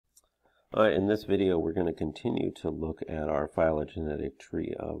In this video, we're going to continue to look at our phylogenetic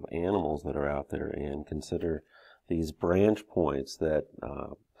tree of animals that are out there and consider these branch points that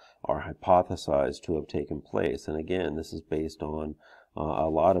are hypothesized to have taken place. And again, this is based on a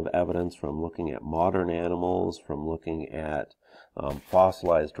lot of evidence from looking at modern animals, from looking at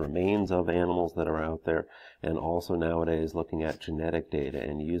fossilized remains of animals that are out there, and also nowadays looking at genetic data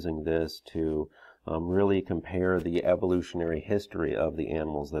and using this to really compare the evolutionary history of the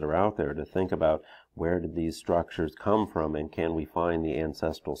animals that are out there to think about where did these structures come from and can we find the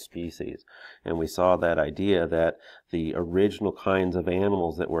ancestral species. And we saw that idea that the original kinds of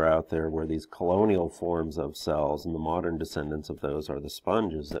animals that were out there were these colonial forms of cells, and the modern descendants of those are the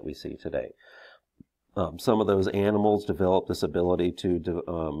sponges that we see today. Some of those animals developed this ability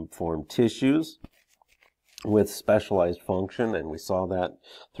to form tissues with specialized function, and we saw that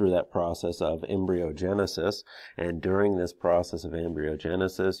through that process of embryogenesis. And during this process of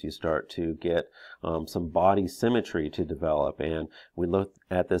embryogenesis, you start to get some body symmetry to develop. And we looked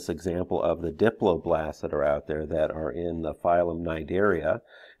at this example of the diploblasts that are out there that are in the phylum Cnidaria,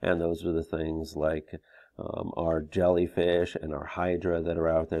 and those are the things like our jellyfish and our hydra that are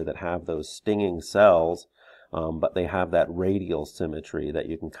out there that have those stinging cells, but they have that radial symmetry that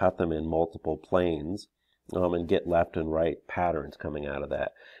you can cut them in multiple planes and get left and right patterns coming out of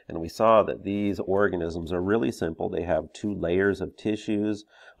that. And we saw that these organisms are really simple. They have two layers of tissues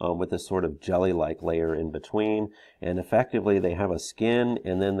with a sort of jelly-like layer in between, and effectively they have a skin,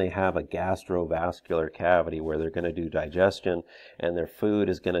 and then they have a gastrovascular cavity where they're going to do digestion, and their food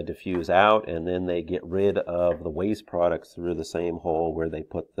is going to diffuse out, and then they get rid of the waste products through the same hole where they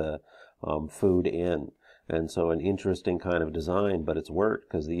put the food in. And so an interesting kind of design, but it's worked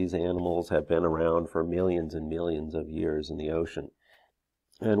because these animals have been around for millions and millions of years in the ocean.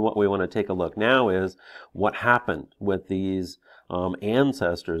 And what we want to take a look now is what happened with these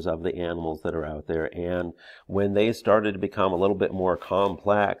ancestors of the animals that are out there. And when they started to become a little bit more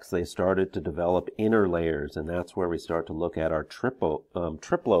complex, they started to develop inner layers. And that's where we start to look at our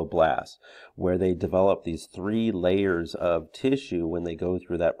triploblasts, where they develop these 3 layers of tissue when they go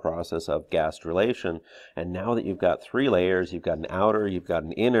through that process of gastrulation. And now that you've got 3 layers, you've got an outer, you've got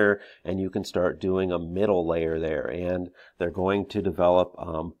an inner, and you can start doing a middle layer there. And they're going to develop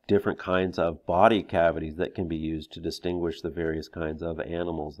different kinds of body cavities that can be used to distinguish the various kinds of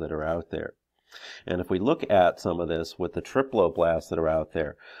animals that are out there. And if we look at some of this with the triploblasts that are out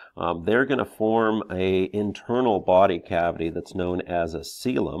there, they're going to form an internal body cavity that's known as a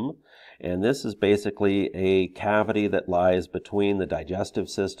coelom. And this is basically a cavity that lies between the digestive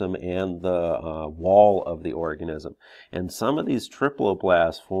system and the wall of the organism. And some of these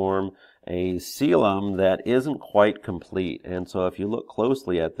triploblasts form a coelom that isn't quite complete. And so if you look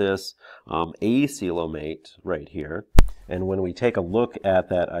closely at this acoelomate right here, and when we take a look at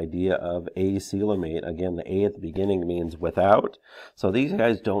that idea of acoelomate, again, the A at the beginning means without. So these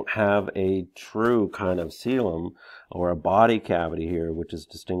guys don't have a true kind of coelom or a body cavity here, which is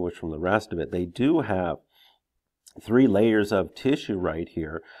distinguished from the rest of it. They do have 3 layers of tissue right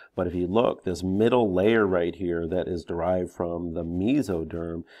here, but if you look, this middle layer right here that is derived from the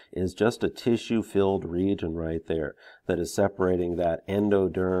mesoderm is just a tissue-filled region right there that is separating that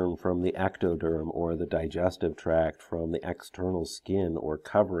endoderm from the ectoderm, or the digestive tract from the external skin or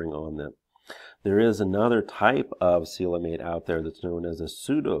covering on them. There is another type of coelomate out there that's known as a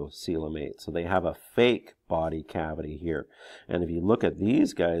pseudocoelomate, so they have a fake body cavity here. And if you look at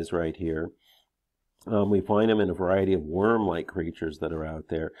these guys right here, we find them in a variety of worm-like creatures that are out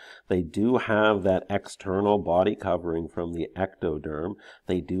there. They do have that external body covering from the ectoderm.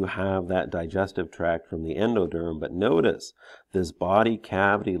 They do have that digestive tract from the endoderm. But notice this body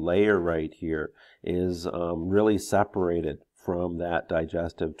cavity layer right here is really separated from that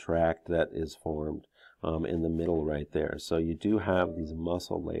digestive tract that is formed in the middle right there. So you do have these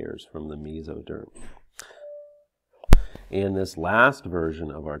muscle layers from the mesoderm. In this last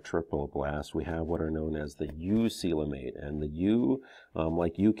version of our triploblast, we have what are known as the eucoelomate, and the U,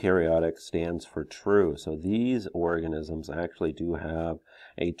 like eukaryotic, stands for true. So these organisms actually do have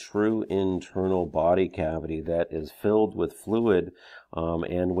a true internal body cavity that is filled with fluid,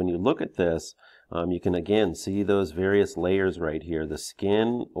 and when you look at this, you can again see those various layers right here. The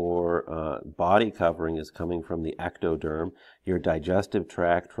skin or body covering is coming from the ectoderm. your digestive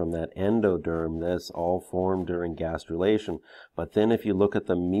tract from that endoderm. That's all formed during gastrulation. But then if you look at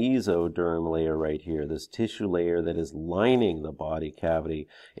the mesoderm layer right here, this tissue layer that is lining the body cavity,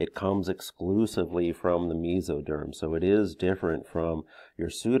 it comes exclusively from the mesoderm. So it is different from your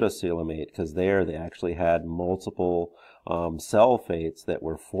pseudocoelomate, because there they actually had multiple cell fates that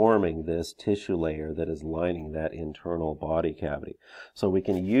were forming this tissue layer that is lining that internal body cavity. So we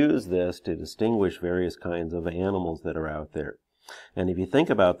can use this to distinguish various kinds of animals that are out there. And if you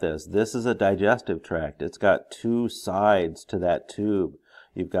think about this, this is a digestive tract. It's got two sides to that tube.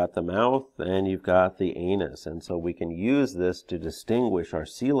 You've got the mouth and you've got the anus. And so we can use this to distinguish our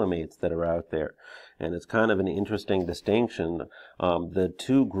coelomates that are out there. And it's kind of an interesting distinction. The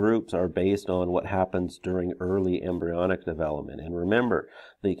two groups are based on what happens during early embryonic development. And remember,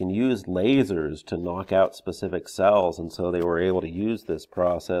 they can use lasers to knock out specific cells. And so they were able to use this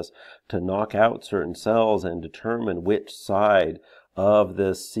process to knock out certain cells and determine which side of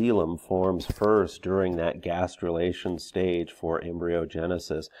this coelom forms first during that gastrulation stage for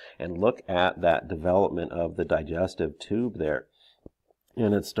embryogenesis. And look at that development of the digestive tube there.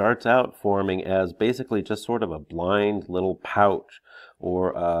 And it starts out forming as basically just sort of a blind little pouch,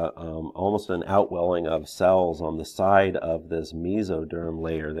 or almost an outwelling of cells on the side of this mesoderm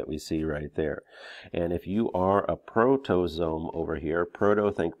layer that we see right there. And if you are a protosome over here,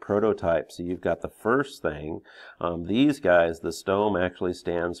 think prototype, so you've got the first thing. These guys, the stome actually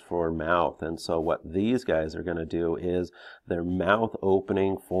stands for mouth, and so what these guys are going to do is their mouth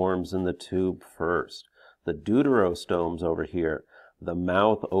opening forms in the tube first. The deuterostomes over here, the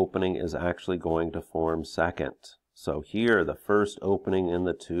mouth opening is actually going to form second. So here, the first opening in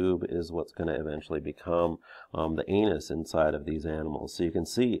the tube is what's going to eventually become the anus inside of these animals. So you can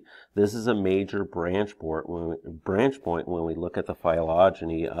see this is a major branch point when we look at the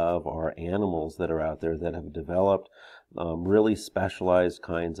phylogeny of our animals that are out there that have developed really specialized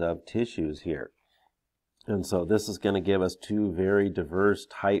kinds of tissues here. And so this is going to give us two very diverse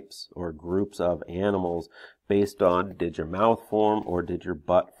types or groups of animals based on, did your mouth form or did your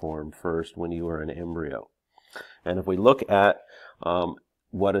butt form first when you were an embryo? And if we look at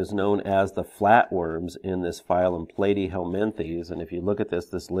what is known as the flatworms in this phylum Platyhelminthes, and if you look at this,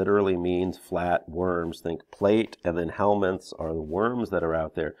 this literally means flat worms. Think plate, and then helminths are the worms that are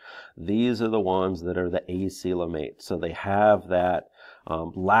out there. These are the ones that are the acoelomates. So they have that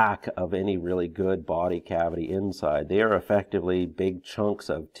lack of any really good body cavity inside. They are effectively big chunks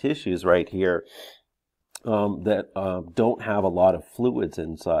of tissues right here that don't have a lot of fluids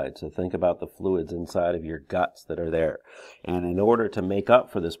inside. So think about the fluids inside of your guts that are there. And in order to make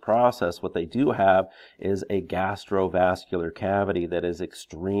up for this process, what they do have is a gastrovascular cavity that is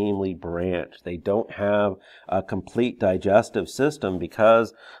extremely branched. They don't have a complete digestive system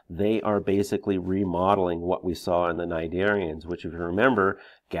because they are basically remodeling what we saw in the cnidarians, which, if you remember,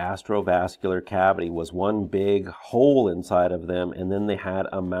 gastrovascular cavity was one big hole inside of them, and then they had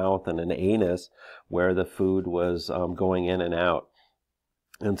a mouth and an anus where the food was going in and out.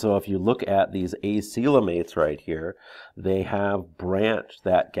 And so if you look at these acoelomates right here, they have branched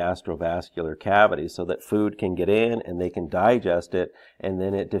that gastrovascular cavity so that food can get in and they can digest it, and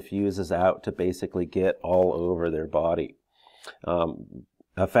then it diffuses out to basically get all over their body.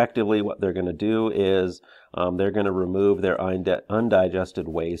 Effectively, what they're going to do is they're going to remove their undigested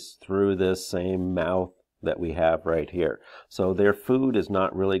waste through this same mouth that we have right here. So their food is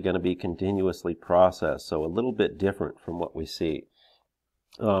not really going to be continuously processed, so a little bit different from what we see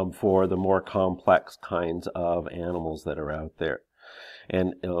for the more complex kinds of animals that are out there.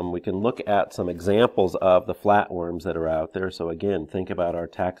 And we can look at some examples of the flatworms that are out there. So again, think about our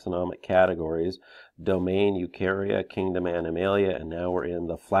taxonomic categories: domain Eukarya, kingdom Animalia, and now we're in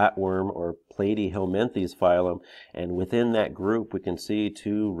the flatworm or Platyhelminthes phylum. And within that group, we can see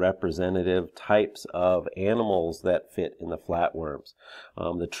two representative types of animals that fit in the flatworms.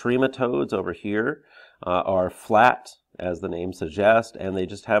 The trematodes over here are flat, as the name suggests, and they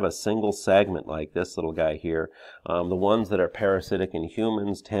just have a single segment like this little guy here. The ones that are parasitic in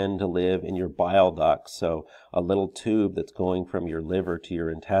humans tend to live in your bile ducts, so a little tube that's going from your liver to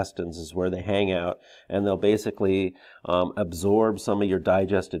your intestines is where they hang out, and they'll basically absorb some of your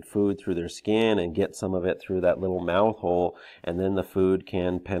digested food through their skin and get some of it through that little mouth hole, and then the food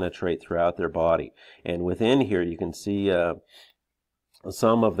can penetrate throughout their body. And within here you can see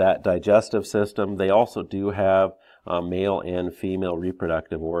some of that digestive system. They also do have male and female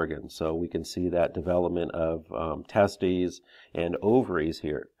reproductive organs. So we can see that development of testes and ovaries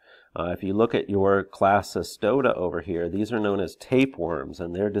here. If you look at your class Cystota over here, these are known as tapeworms,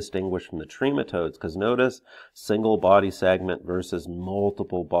 and they're distinguished from the trematodes because notice single body segment versus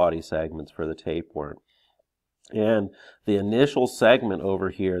multiple body segments for the tapeworm. And the initial segment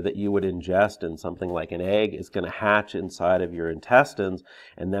over here that you would ingest in something like an egg is going to hatch inside of your intestines,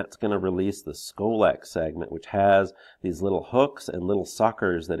 and that's going to release the scolex segment, which has these little hooks and little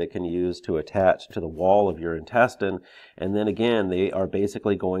suckers that it can use to attach to the wall of your intestine. And then again, they are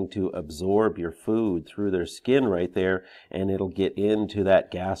basically going to absorb your food through their skin right there, and it'll get into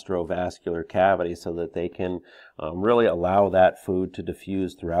that gastrovascular cavity so that they can really allow that food to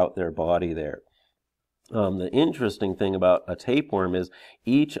diffuse throughout their body there. The interesting thing about a tapeworm is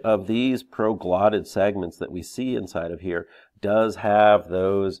each of these proglotted segments that we see inside of here does have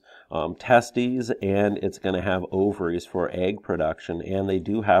those testes, and it's going to have ovaries for egg production, and they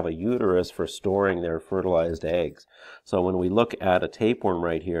do have a uterus for storing their fertilized eggs. So when we look at a tapeworm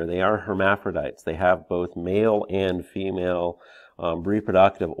right here, they are hermaphrodites. They have both male and female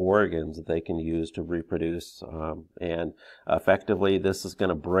reproductive organs that they can use to reproduce, and effectively this is going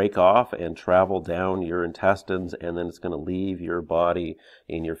to break off and travel down your intestines, and then it's going to leave your body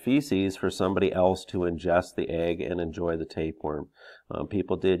in your feces for somebody else to ingest the egg and enjoy the tapeworm.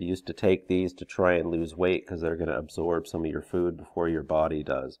 People used to take these to try and lose weight because they're going to absorb some of your food before your body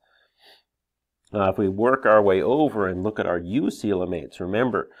does. If we work our way over and look at our eucoelomates,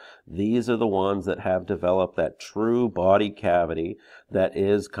 remember, these are the ones that have developed that true body cavity that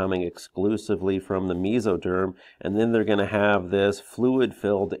is coming exclusively from the mesoderm, and then they're going to have this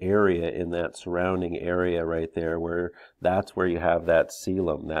fluid-filled area in that surrounding area right there, where that's where you have that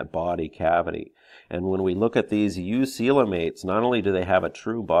coelom, that body cavity. And when we look at these eucoelomates, not only do they have a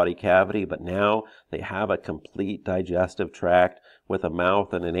true body cavity, but now they have a complete digestive tract with a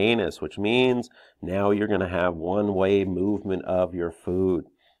mouth and an anus, which means now you're going to have one-way movement of your food.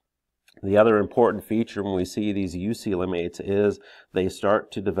 The other important feature when we see these eucoelomates is they start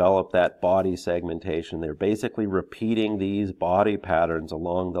to develop that body segmentation. They're basically repeating these body patterns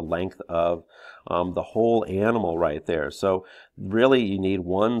along the length of the whole animal right there. So really you need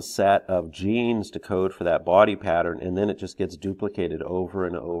one set of genes to code for that body pattern, and then it just gets duplicated over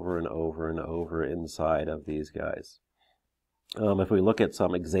and over and over and over inside of these guys. If we look at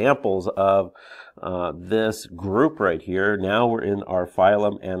some examples of this group right here, now we're in our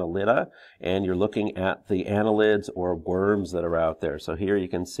phylum Annelida, and you're looking at the annelids or worms that are out there. So here you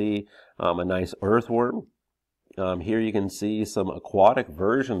can see a nice earthworm. Here you can see some aquatic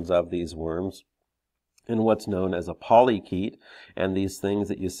versions of these worms in what's known as a polychaete, and these things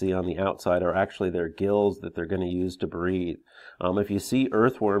that you see on the outside are actually their gills that they're going to use to breathe. If you see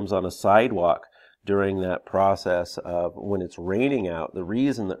earthworms on a sidewalk during that process of when it's raining out, the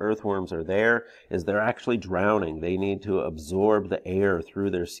reason the earthworms are there is they're actually drowning. They need to absorb the air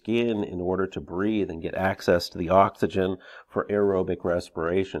through their skin in order to breathe and get access to the oxygen for aerobic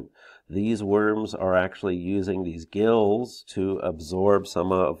respiration. These worms are actually using these gills to absorb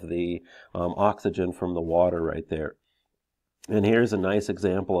some of the oxygen from the water right there. And here's a nice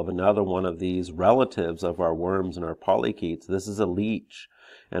example of another one of these relatives of our worms and our polychaetes. This is a leech.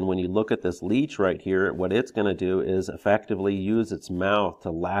 And when you look at this leech right here, what it's going to do is effectively use its mouth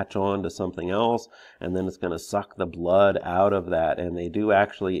to latch on to something else, and then it's going to suck the blood out of that. And they do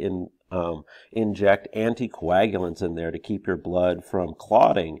actually inject anticoagulants in there to keep your blood from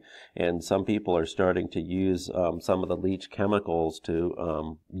clotting. And some people are starting to use some of the leech chemicals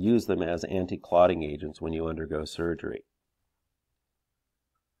to use them as anti-clotting agents when you undergo surgery.